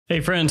Hey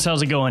friends,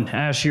 how's it going?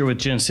 Ash here with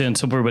Gents.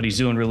 Hope everybody's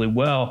doing really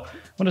well. I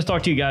want to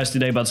talk to you guys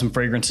today about some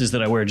fragrances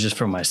that I wear just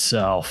for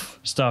myself.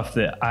 Stuff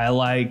that I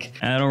like,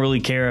 and I don't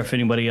really care if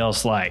anybody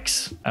else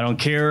likes. I don't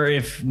care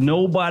if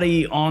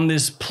nobody on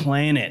this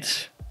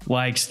planet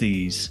likes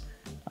these.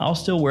 I'll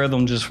still wear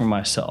them just for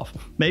myself.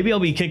 Maybe I'll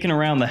be kicking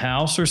around the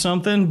house or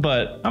something,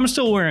 but I'm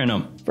still wearing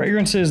them.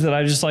 Fragrances that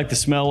I just like the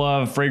smell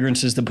of,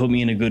 fragrances that put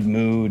me in a good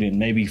mood, and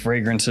maybe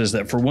fragrances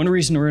that for one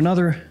reason or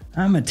another,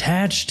 I'm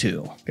attached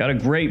to. Got a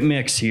great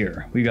mix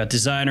here. We got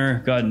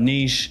designer, got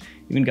niche,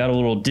 even got a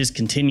little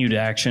discontinued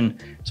action.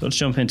 So let's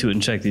jump into it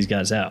and check these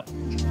guys out.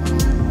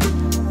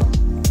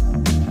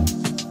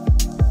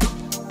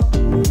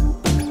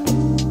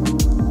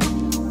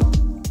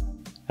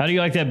 How do you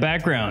like that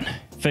background?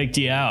 Faked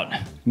you out,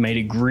 made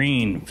it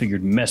green,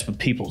 figured mess with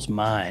people's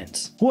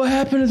minds. What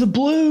happened to the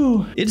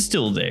blue? It's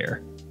still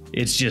there.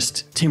 It's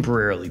just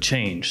temporarily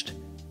changed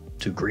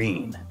to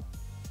green.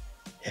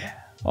 Yeah.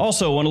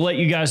 Also, want to let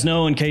you guys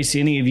know, in case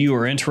any of you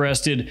are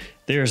interested,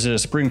 there's a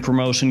spring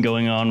promotion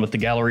going on with the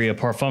Galleria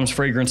Parfums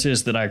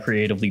fragrances that I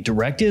creatively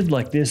directed,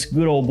 like this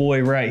good old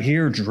boy right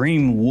here,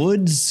 Dream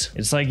Woods.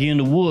 It's like you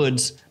into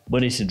woods,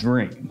 but it's a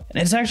dream.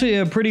 And it's actually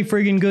a pretty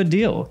friggin' good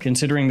deal,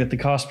 considering that the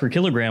cost per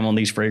kilogram on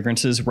these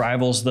fragrances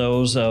rivals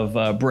those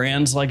of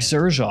brands like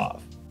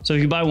Xerjoff. So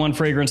if you buy one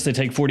fragrance, they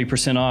take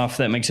 40% off.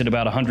 That makes it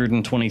about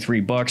 123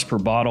 bucks per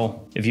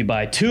bottle. If you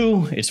buy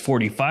two, it's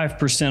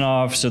 45%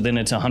 off. So then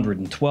it's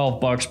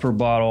 112 bucks per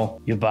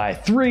bottle. You buy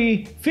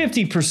three,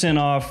 50%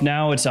 off.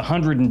 Now it's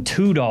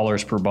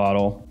 $102 per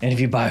bottle. And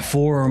if you buy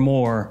four or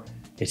more,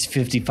 it's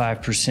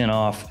 55%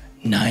 off,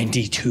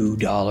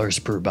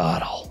 $92 per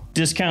bottle.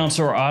 Discounts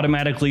are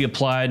automatically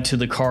applied to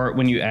the cart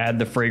when you add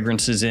the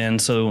fragrances in,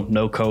 so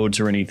no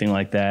codes or anything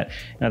like that.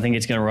 And I think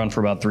it's gonna run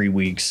for about 3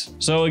 weeks.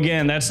 So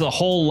again, that's the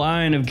whole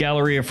line of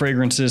Galleria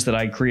fragrances that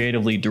I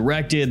creatively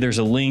directed. There's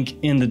a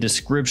link in the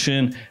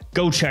description.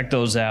 Go check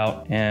those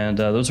out. And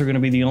those are gonna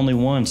be the only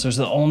ones. Those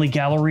are the only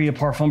Galleria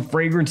Parfum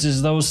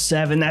fragrances, those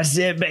 7. That's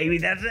it, baby,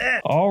 that's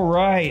it. All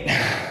right,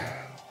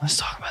 let's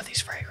talk about these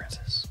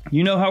fragrances.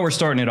 You know how we're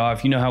starting it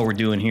off. You know how we're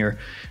doing here.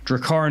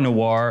 Drakkar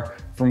Noir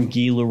from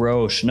Guy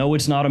Laroche. No,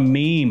 it's not a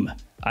meme.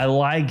 I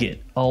like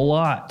it a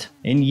lot.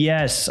 And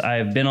yes, I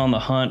have been on the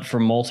hunt for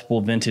multiple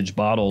vintage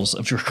bottles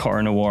of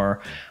Drakkar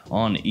Noir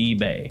on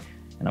eBay.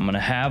 And I'm gonna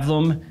have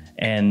them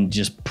and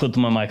just put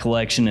them in my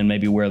collection and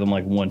maybe wear them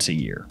like once a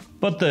year.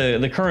 But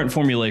the current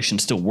formulation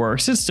still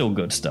works. It's still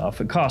good stuff.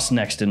 It costs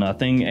next to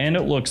nothing, and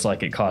it looks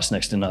like it costs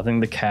next to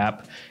nothing. The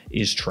cap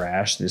is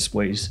trash. This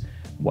weighs,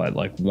 what,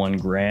 like 1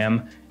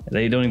 gram?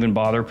 They don't even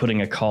bother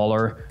putting a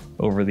collar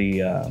over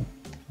the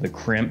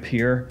crimp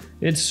here.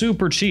 It's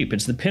super cheap.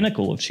 It's the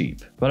pinnacle of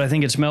cheap, but I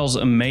think it smells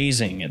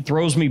amazing. It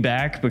throws me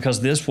back because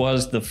this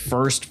was the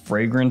first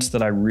fragrance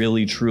that I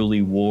really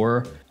truly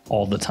wore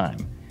all the time.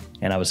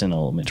 And I was in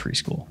elementary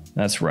school.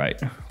 That's right,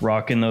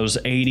 rocking those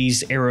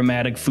 80s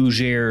aromatic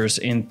fougères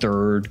in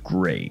 3rd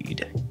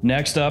grade.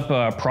 Next up,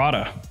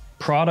 Prada.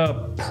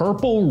 Prada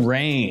Purple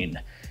Rain.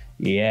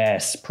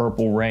 Yes,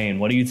 Purple Rain.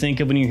 What do you think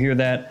of when you hear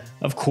that?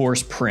 Of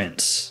course,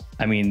 Prince.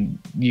 I mean,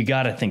 you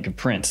gotta think of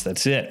Prince,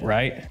 that's it,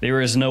 right?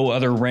 There is no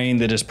other rain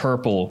that is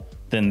purple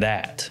than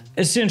that.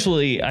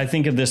 Essentially, I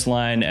think of this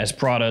line as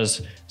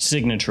Prada's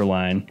signature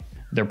line,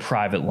 their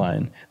private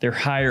line, their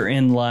higher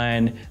end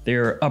line,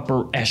 their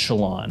upper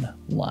echelon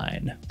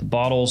line. The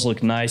bottles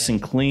look nice and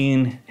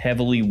clean,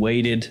 heavily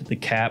weighted. The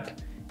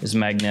cap is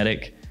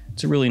magnetic.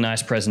 It's a really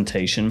nice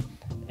presentation.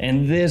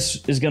 And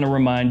this is gonna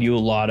remind you a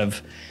lot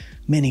of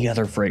many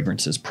other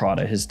fragrances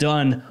Prada has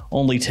done,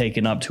 only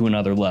taken up to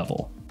another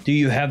level. Do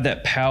you have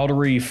that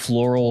powdery,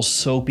 floral,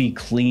 soapy,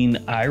 clean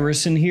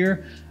iris in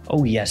here?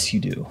 Oh yes, you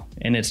do.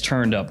 And it's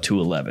turned up to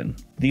 11.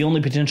 The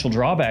only potential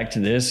drawback to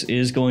this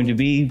is going to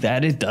be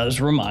that it does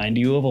remind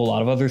you of a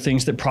lot of other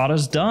things that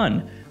Prada's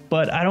done.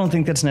 But I don't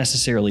think that's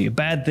necessarily a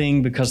bad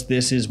thing because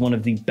this is one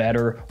of the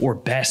better or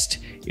best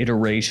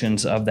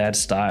iterations of that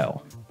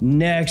style.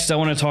 Next, I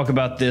want to talk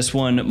about this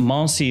one,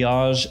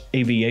 Monsiage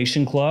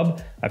Aviation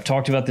Club. I've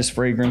talked about this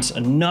fragrance a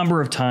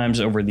number of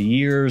times over the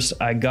years.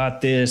 I got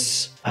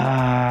this,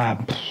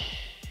 I'm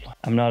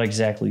not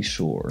exactly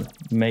sure,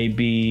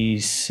 maybe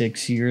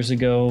 6 years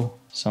ago,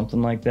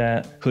 something like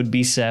that. Could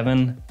be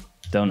 7,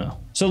 don't know.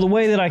 So the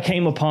way that I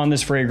came upon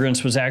this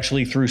fragrance was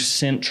actually through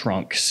Scent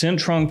Trunk. Scent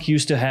Trunk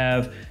used to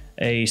have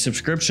a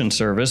subscription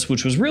service,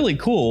 which was really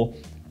cool,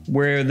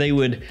 where they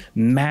would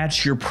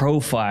match your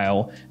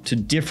profile to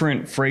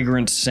different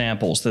fragrance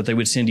samples that they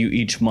would send you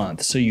each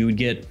month. So you would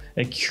get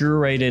a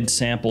curated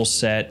sample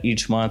set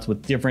each month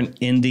with different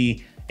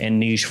indie and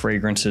niche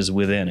fragrances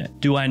within it.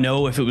 Do I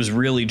know if it was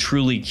really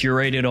truly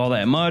curated all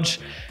that much?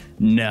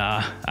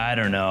 Nah, I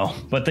don't know,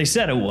 but they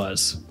said it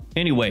was.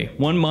 Anyway,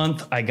 1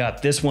 month I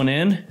got this one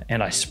in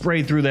and I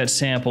sprayed through that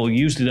sample,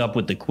 used it up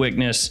with the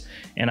quickness,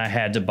 and I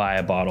had to buy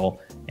a bottle,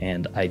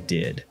 and I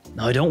did.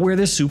 Now I don't wear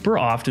this super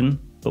often,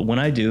 but when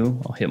I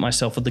do, I'll hit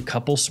myself with a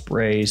couple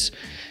sprays,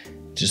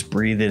 just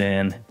breathe it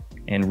in,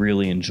 and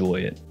really enjoy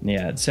it.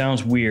 Yeah, it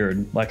sounds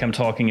weird, like I'm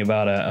talking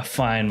about a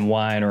fine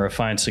wine or a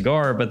fine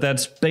cigar, but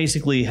that's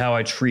basically how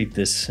I treat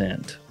this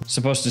scent. It's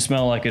supposed to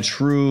smell like a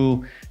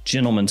true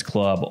gentleman's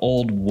club,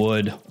 old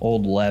wood,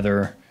 old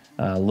leather,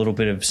 a little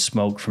bit of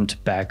smoke from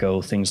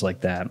tobacco, things like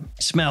that.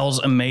 Smells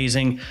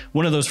amazing.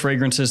 One of those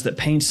fragrances that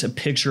paints a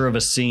picture of a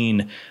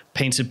scene,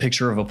 paints a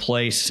picture of a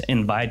place,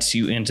 invites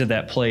you into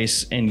that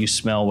place, and you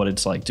smell what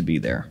it's like to be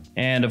there.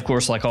 And of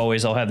course, like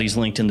always, I'll have these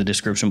linked in the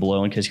description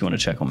below in case you want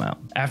to check them out.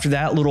 After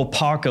that little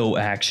Paco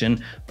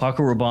action,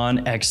 Paco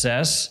Rabanne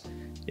XS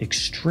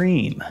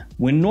Extreme.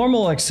 When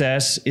normal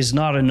excess is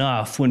not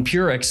enough, when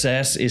pure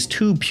excess is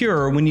too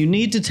pure, when you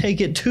need to take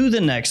it to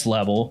the next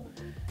level,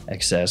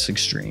 XS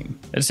Extreme.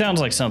 It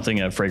sounds like something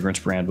a fragrance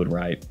brand would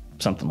write,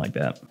 something like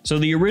that. So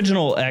the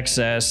original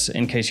XS,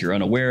 in case you're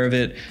unaware of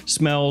it,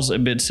 smells a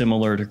bit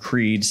similar to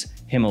Creed's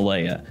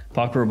Himalaya.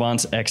 Paco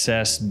Rabanne's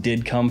XS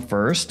did come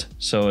first,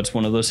 so it's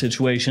one of those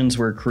situations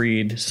where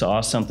Creed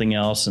saw something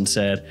else and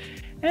said,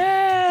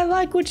 I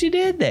like what you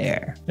did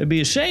there. It'd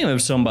be a shame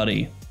if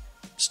somebody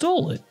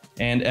stole it.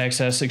 And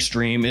XS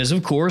Extreme is,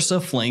 of course, a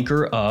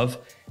flanker of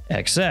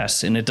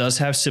XS, and it does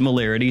have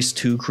similarities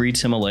to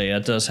Creed's Himalaya.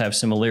 It does have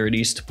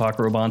similarities to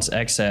Paco Rabanne's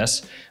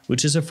XS,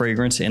 which is a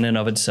fragrance in and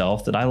of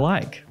itself that I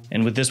like.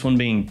 And with this one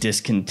being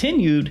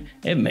discontinued,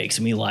 it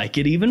makes me like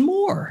it even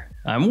more.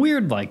 I'm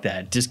weird like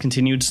that.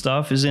 Discontinued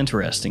stuff is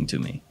interesting to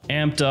me.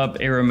 Amped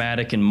up,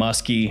 aromatic, and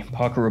musky,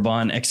 Paco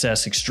Rabanne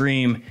XS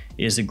Extreme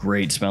is a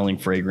great smelling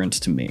fragrance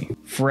to me.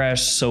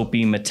 Fresh,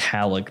 soapy,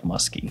 metallic,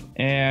 musky.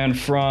 And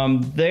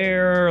from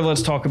there,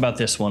 let's talk about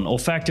this one.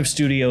 Olfactive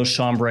Studio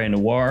Chambray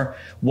Noir.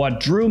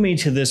 What drew me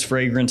to this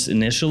fragrance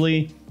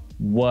initially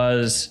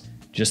was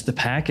just the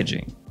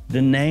packaging.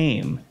 The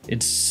name.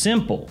 It's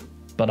simple,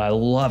 but I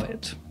love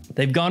it.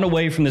 They've gone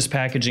away from this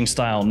packaging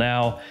style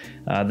now.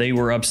 They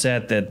were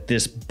upset that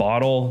this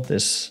bottle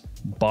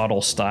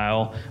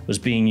style was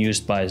being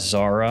used by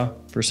Zara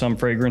for some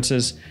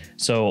fragrances.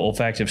 So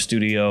Olfactive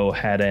Studio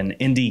had an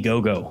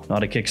Indiegogo,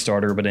 not a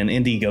Kickstarter, but an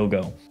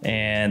Indiegogo.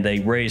 And they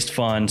raised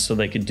funds so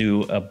they could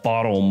do a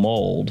bottle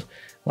mold,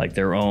 like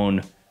their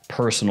own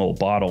personal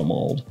bottle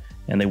mold.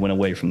 And they went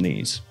away from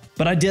these.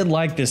 But I did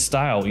like this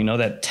style, you know,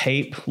 that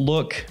tape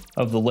look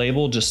of the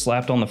label just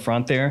slapped on the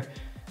front there.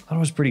 I thought it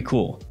was pretty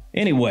cool.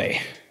 Anyway,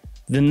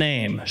 the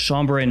name,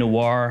 Chambray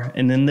Noir,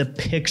 and then the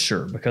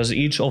picture, because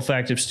each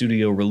Olfactive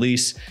Studio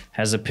release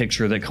has a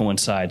picture that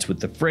coincides with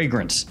the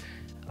fragrance.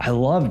 I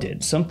loved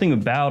it. Something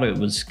about it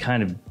was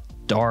kind of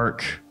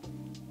dark,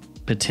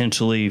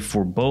 potentially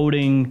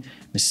foreboding,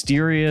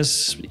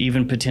 mysterious,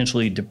 even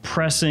potentially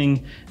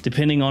depressing,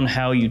 depending on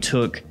how you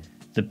took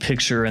the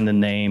picture and the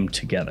name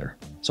together.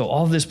 So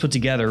all of this put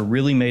together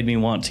really made me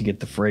want to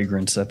get the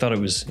fragrance. I thought it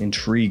was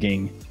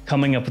intriguing.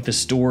 Coming up with the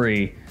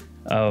story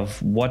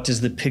of what does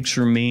the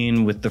picture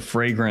mean with the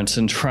fragrance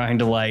and trying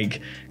to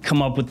like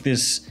come up with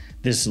this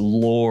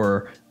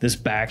lore, this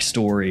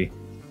backstory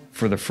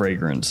for the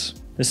fragrance.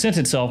 The scent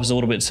itself is a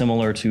little bit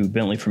similar to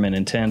Bentley for Men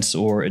Intense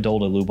or Idole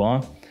de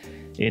Luban.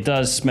 It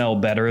does smell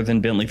better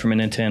than Bentley for Men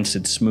Intense.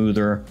 It's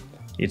smoother,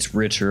 it's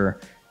richer,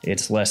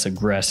 it's less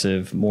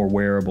aggressive, more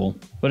wearable,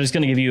 but it's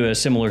going to give you a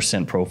similar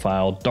scent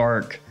profile.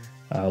 Dark,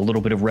 a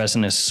little bit of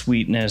resinous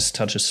sweetness,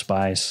 touch of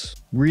spice.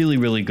 Really,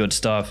 really good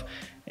stuff.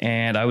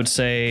 And I would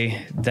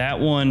say that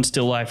one,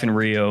 Still Life in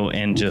Rio,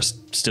 and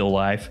just Still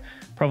Life,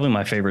 probably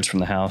my favorites from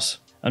the house.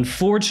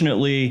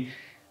 Unfortunately,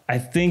 I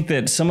think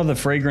that some of the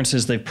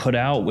fragrances they put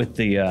out with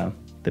the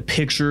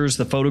pictures,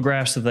 the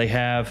photographs that they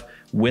have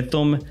with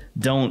them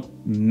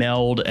don't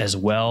meld as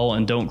well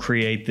and don't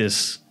create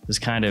this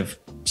kind of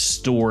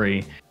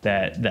story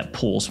that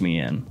pulls me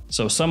in.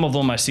 So some of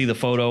them I see the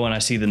photo and I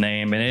see the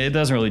name and it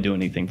doesn't really do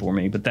anything for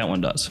me, but that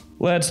one does.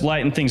 Let's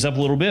lighten things up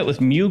a little bit with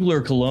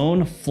Mugler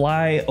Cologne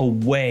Fly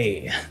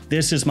Away.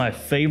 This is my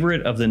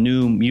favorite of the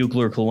new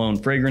Mugler Cologne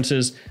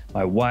fragrances.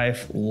 My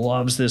wife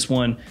loves this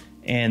one,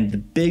 and the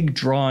big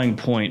drawing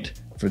point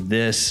for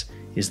this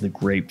is the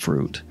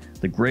grapefruit.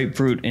 The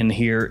grapefruit in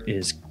here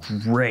is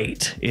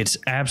great. It's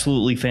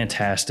absolutely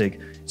fantastic.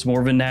 It's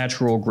more of a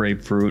natural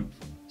grapefruit.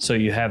 So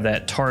you have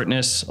that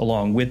tartness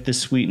along with the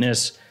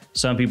sweetness.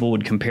 Some people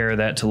would compare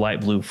that to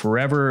Light Blue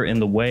Forever in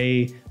the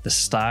way, the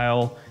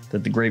style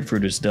that the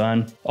grapefruit is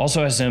done.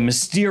 Also has a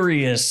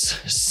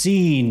mysterious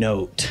C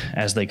note,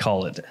 as they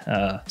call it.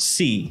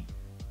 C,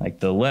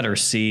 like the letter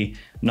C,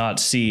 not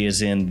C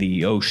as in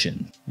the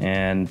ocean.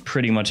 And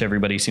pretty much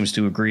everybody seems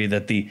to agree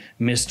that the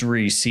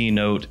mystery C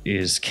note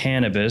is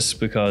cannabis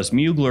because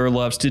Mugler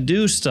loves to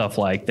do stuff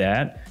like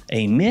that.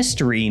 A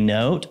mystery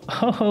note?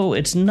 Oh,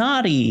 it's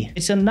naughty.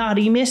 It's a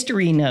naughty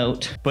mystery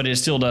note. But it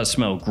still does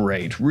smell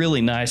great.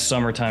 Really nice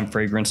summertime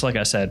fragrance. Like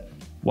I said,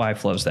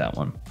 wife loves that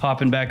one.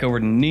 Hopping back over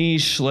to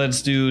niche,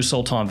 let's do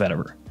Sultan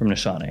Vetiver from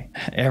Nishane.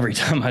 Every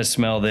time I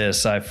smell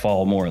this, I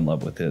fall more in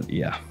love with it.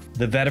 Yeah.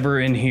 The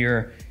vetiver in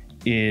here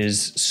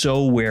is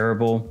so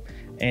wearable,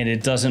 and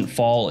it doesn't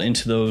fall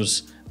into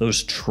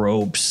those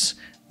tropes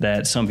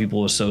that some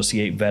people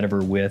associate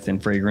vetiver with in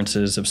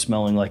fragrances, of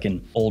smelling like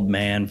an old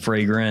man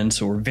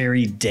fragrance or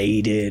very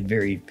dated,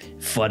 very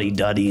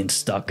fuddy-duddy and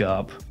stuck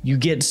up. You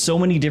get so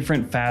many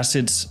different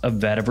facets of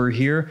vetiver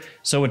here,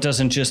 so it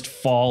doesn't just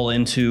fall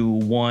into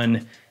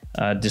one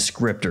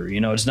descriptor. You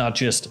know, it's not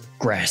just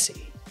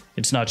grassy.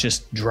 It's not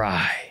just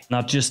dry,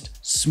 not just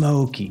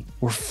smoky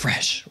or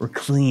fresh or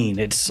clean.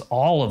 It's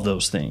all of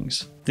those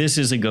things. This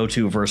is a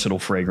go-to versatile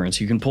fragrance.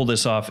 You can pull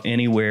this off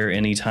anywhere,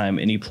 anytime,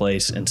 any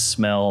place, and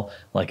smell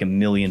like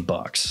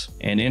 $1,000,000.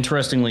 And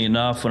interestingly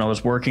enough, when I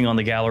was working on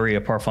the Gallery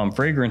of Parfum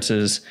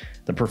Fragrances,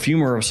 the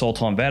perfumer of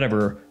Sultan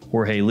Vetiver,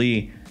 Jorge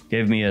Lee,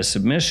 gave me a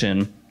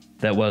submission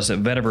that was a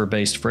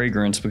vetiver-based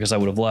fragrance because I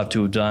would have loved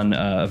to have done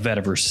a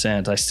vetiver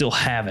scent. I still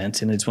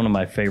haven't, and it's one of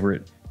my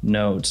favorite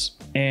notes.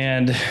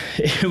 And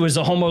it was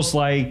almost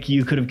like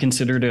you could have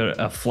considered it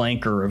a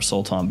flanker of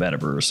Sultan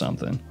Vetiver or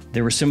something.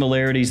 There were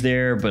similarities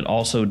there, but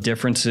also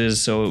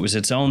differences. So it was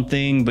its own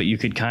thing, but you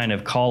could kind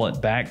of call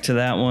it back to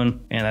that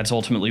one. And that's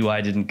ultimately why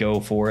I didn't go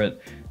for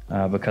it,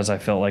 because I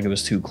felt like it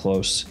was too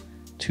close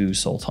to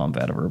Sultan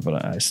Vetiver,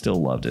 but I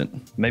still loved it.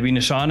 Maybe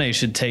Nishane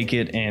should take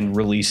it and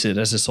release it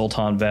as a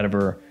Sultan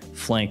Vetiver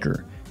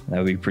flanker. That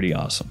would be pretty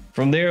awesome.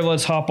 From there,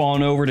 let's hop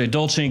on over to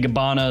Dolce &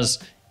 Gabbana's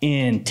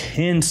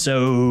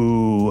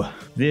Intenso.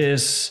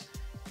 This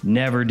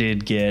never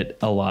did get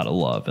a lot of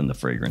love in the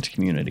fragrance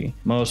community.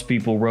 Most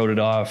people wrote it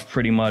off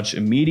pretty much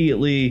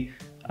immediately.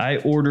 I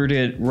ordered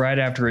it right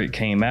after it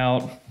came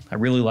out. I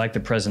really like the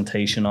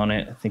presentation on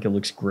it. I think it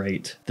looks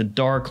great. The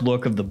dark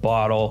look of the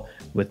bottle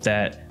with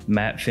that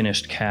matte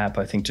finished cap,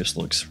 I think just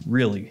looks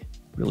really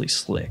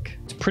slick.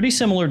 It's pretty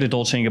similar to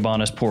Dolce &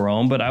 Gabbana's Pour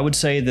Homme, but I would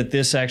say that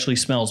this actually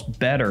smells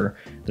better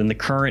than the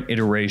current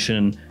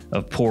iteration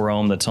of Pour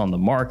Homme that's on the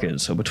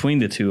market. So between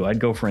the two, I'd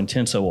go for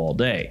Intenso all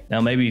day. Now,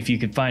 maybe if you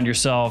could find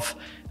yourself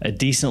a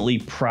decently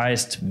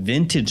priced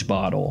vintage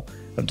bottle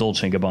of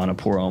Dolce & Gabbana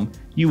Pour Homme,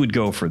 you would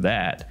go for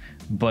that.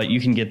 But you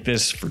can get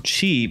this for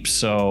cheap,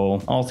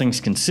 so all things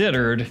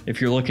considered,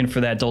 if you're looking for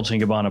that Dolce &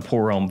 Gabbana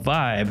Pour Homme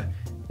vibe,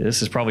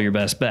 this is probably your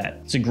best bet.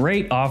 It's a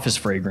great office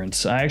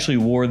fragrance. I actually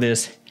wore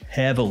this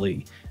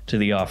heavily to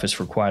the office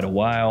for quite a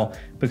while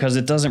because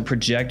it doesn't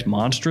project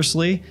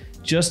monstrously,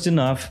 just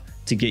enough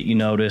to get you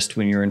noticed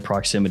when you're in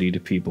proximity to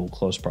people,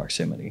 close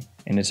proximity.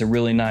 And it's a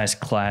really nice,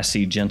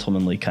 classy,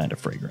 gentlemanly kind of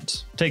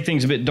fragrance. Take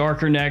things a bit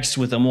darker next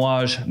with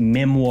Amouage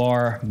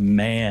Memoir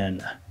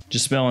Man.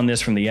 Just smelling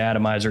this from the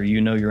atomizer,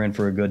 you know you're in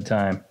for a good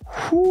time.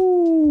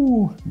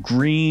 Whoo!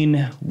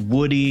 Green,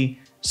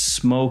 woody,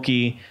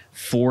 smoky,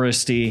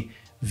 foresty.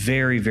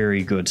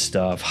 Very good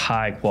stuff,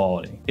 high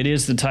quality. It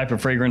is the type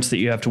of fragrance that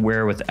you have to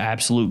wear with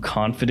absolute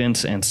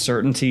confidence and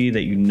certainty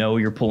that you know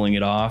you're pulling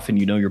it off and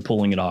you know you're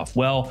pulling it off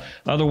well.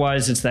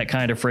 Otherwise, it's that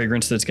kind of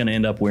fragrance that's gonna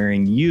end up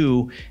wearing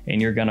you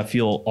and you're gonna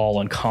feel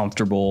all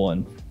uncomfortable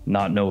and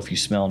not know if you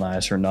smell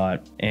nice or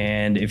not.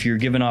 And if you're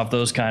giving off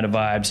those kind of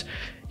vibes,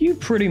 you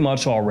pretty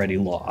much already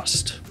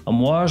lost.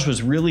 Amouage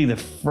was really the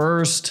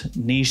first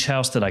niche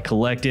house that I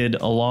collected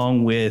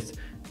along with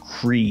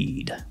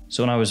Creed.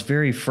 So when I was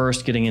very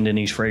first getting into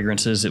niche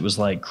fragrances, it was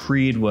like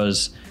Creed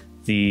was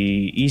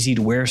the easy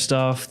to wear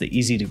stuff, the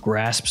easy to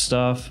grasp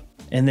stuff.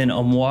 And then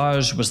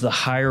Amouage was the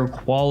higher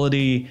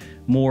quality,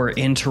 more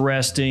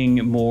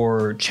interesting,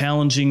 more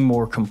challenging,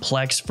 more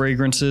complex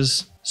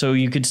fragrances. So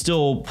you could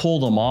still pull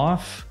them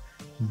off,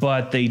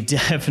 but they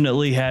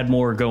definitely had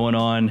more going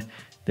on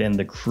than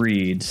the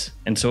Creeds.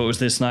 And so it was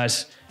this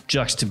nice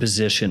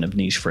juxtaposition of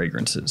niche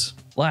fragrances.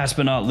 Last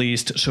but not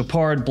least,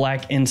 Chopard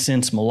Black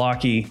Incense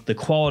Malaki. The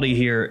quality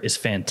here is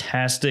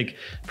fantastic.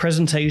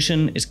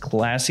 Presentation is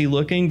classy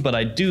looking, but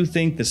I do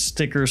think the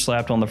sticker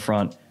slapped on the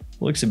front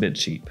looks a bit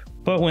cheap.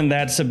 But when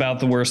that's about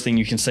the worst thing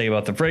you can say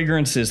about the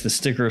fragrance is the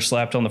sticker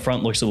slapped on the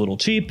front looks a little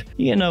cheap,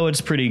 you know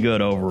it's pretty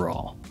good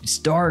overall. It's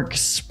dark,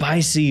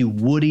 spicy,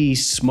 woody,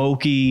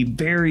 smoky,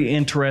 very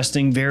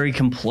interesting, very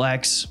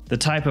complex. The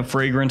type of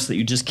fragrance that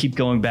you just keep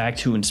going back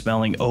to and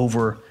smelling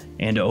over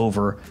and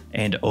over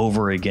and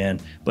over again.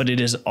 But it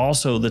is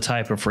also the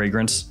type of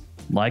fragrance,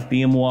 like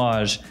the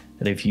Amouage,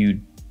 that if you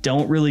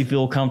don't really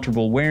feel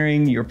comfortable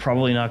wearing, you're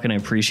probably not going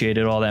to appreciate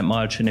it all that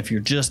much. And if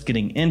you're just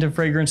getting into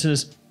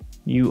fragrances,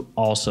 you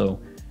also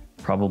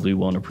probably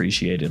won't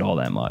appreciate it all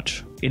that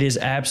much. It is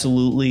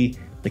absolutely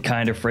the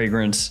kind of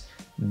fragrance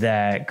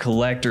that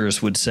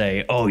collectors would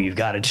say, oh, you've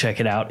got to check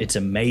it out, it's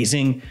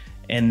amazing.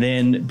 And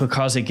then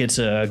because it gets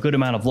a good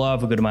amount of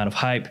love, a good amount of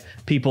hype,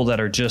 people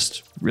that are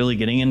just really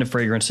getting into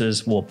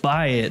fragrances will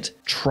buy it,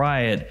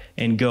 try it,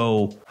 and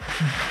go,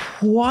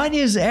 what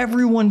is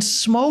everyone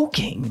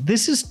smoking?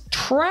 This is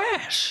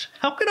trash.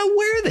 How can I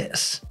wear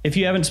this? If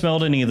you haven't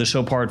smelled any of the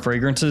Chopard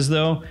fragrances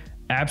though,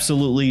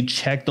 absolutely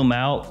check them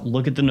out.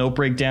 Look at the note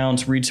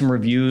breakdowns, read some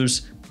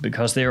reviews,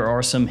 because there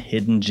are some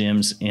hidden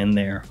gems in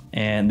there.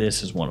 And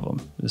this is one of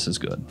them. This is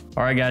good.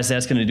 All right, guys,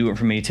 that's gonna do it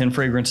for me. 10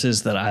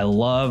 fragrances that I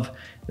love,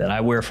 that I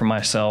wear for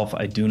myself.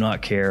 I do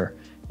not care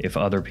if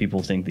other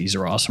people think these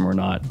are awesome or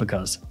not,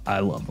 because I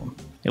love them.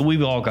 And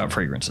we've all got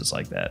fragrances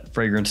like that.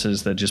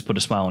 Fragrances that just put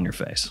a smile on your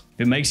face.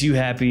 If it makes you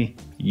happy,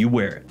 you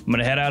wear it. I'm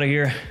gonna head out of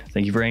here.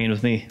 Thank you for hanging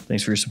with me.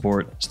 Thanks for your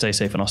support. Stay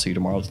safe, and I'll see you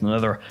tomorrow with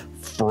another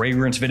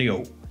fragrance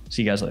video.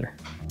 See you guys later.